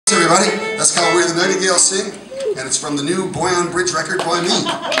everybody. That's called Where the Nightingales Sing, and it's from the new Boy on Bridge record by me. You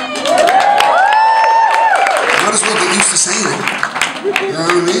might as well get used to saying it. You know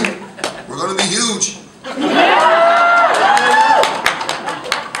what I mean? We're going to be huge.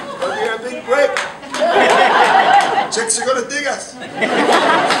 We'll be a big break. Chicks are going to dig us.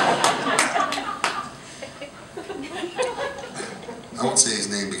 I won't say his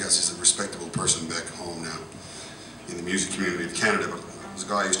name because he's a respectable person back home now in the music community of Canada, but there was a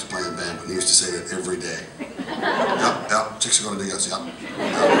guy I used to play in a band, and he used to say that every day. Yep, chicks are going to dig us, yep.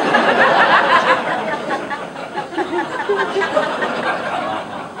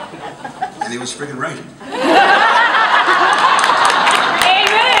 And he was freaking right.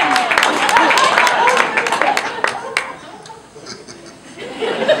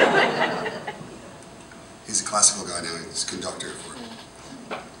 He's a classical guy now, he's a conductor for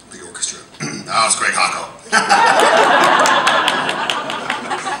a big orchestra. Oh, it's Greg Hocko.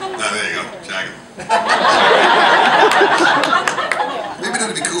 There you go, Shaggy. Maybe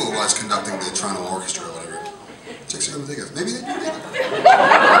that'd be cool while he's conducting the Toronto Orchestra or whatever. Chicks are gonna dig us. Maybe they do dig us.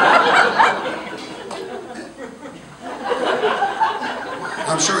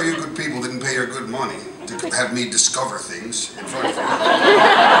 I'm sure you good people didn't pay your good money to have me discover things in front of you.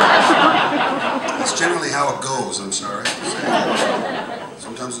 That's generally how it goes, I'm sorry.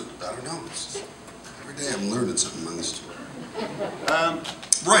 Sometimes, I don't know, every day I'm learning something on this tour.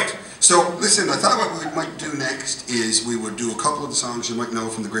 Right, so listen, I thought what we might do next is we would do a couple of the songs you might know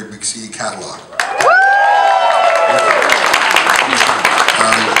from the Great Big Sea catalog.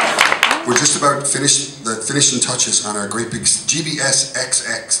 We're just about the finishing touches on our Great Big GBS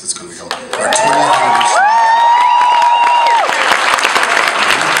XX, that's going to be called, our 20th anniversary.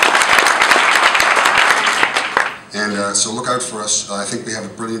 And so look out for us. I think we have a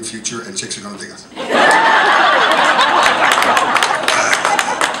brilliant future, and chicks are going to dig us.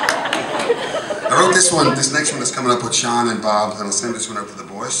 I wrote this one, this next one is coming up with Sean and Bob, and I'll send this one out to the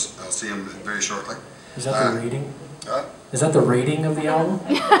boys. I'll see them very shortly. Is that the rating? What? Is that the rating of the album?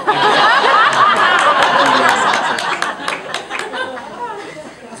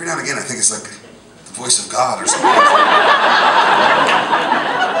 Every now and again I think it's like the voice of God or something.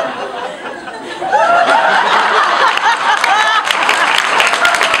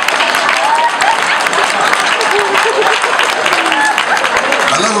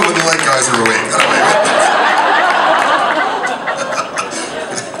 I love it when the light guys are awake.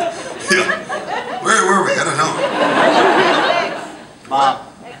 Yeah. Where were we? I don't know. Bob.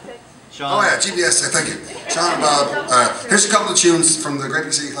 Sean. Oh yeah, GBS, thank you. Sean and Bob. Here's a couple of tunes from the Great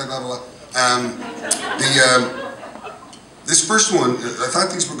Big Sea, blah, blah, blah. This first one, I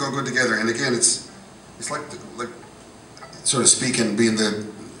thought these would go good together, and again, it's like sort of speaking,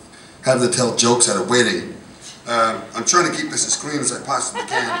 having to tell jokes at a wedding. I'm trying to keep this as clean as I possibly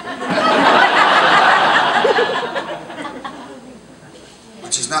can.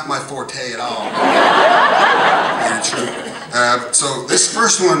 Which is not my forte at all. Yeah, true. So this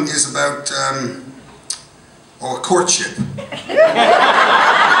first one is about, a courtship.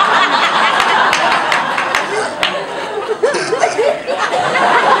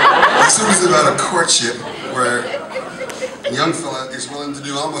 This one is about a courtship where a young fella is willing to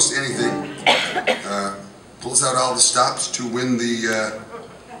do almost anything. Pulls out all the stops to win the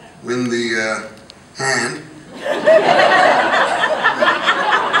hand.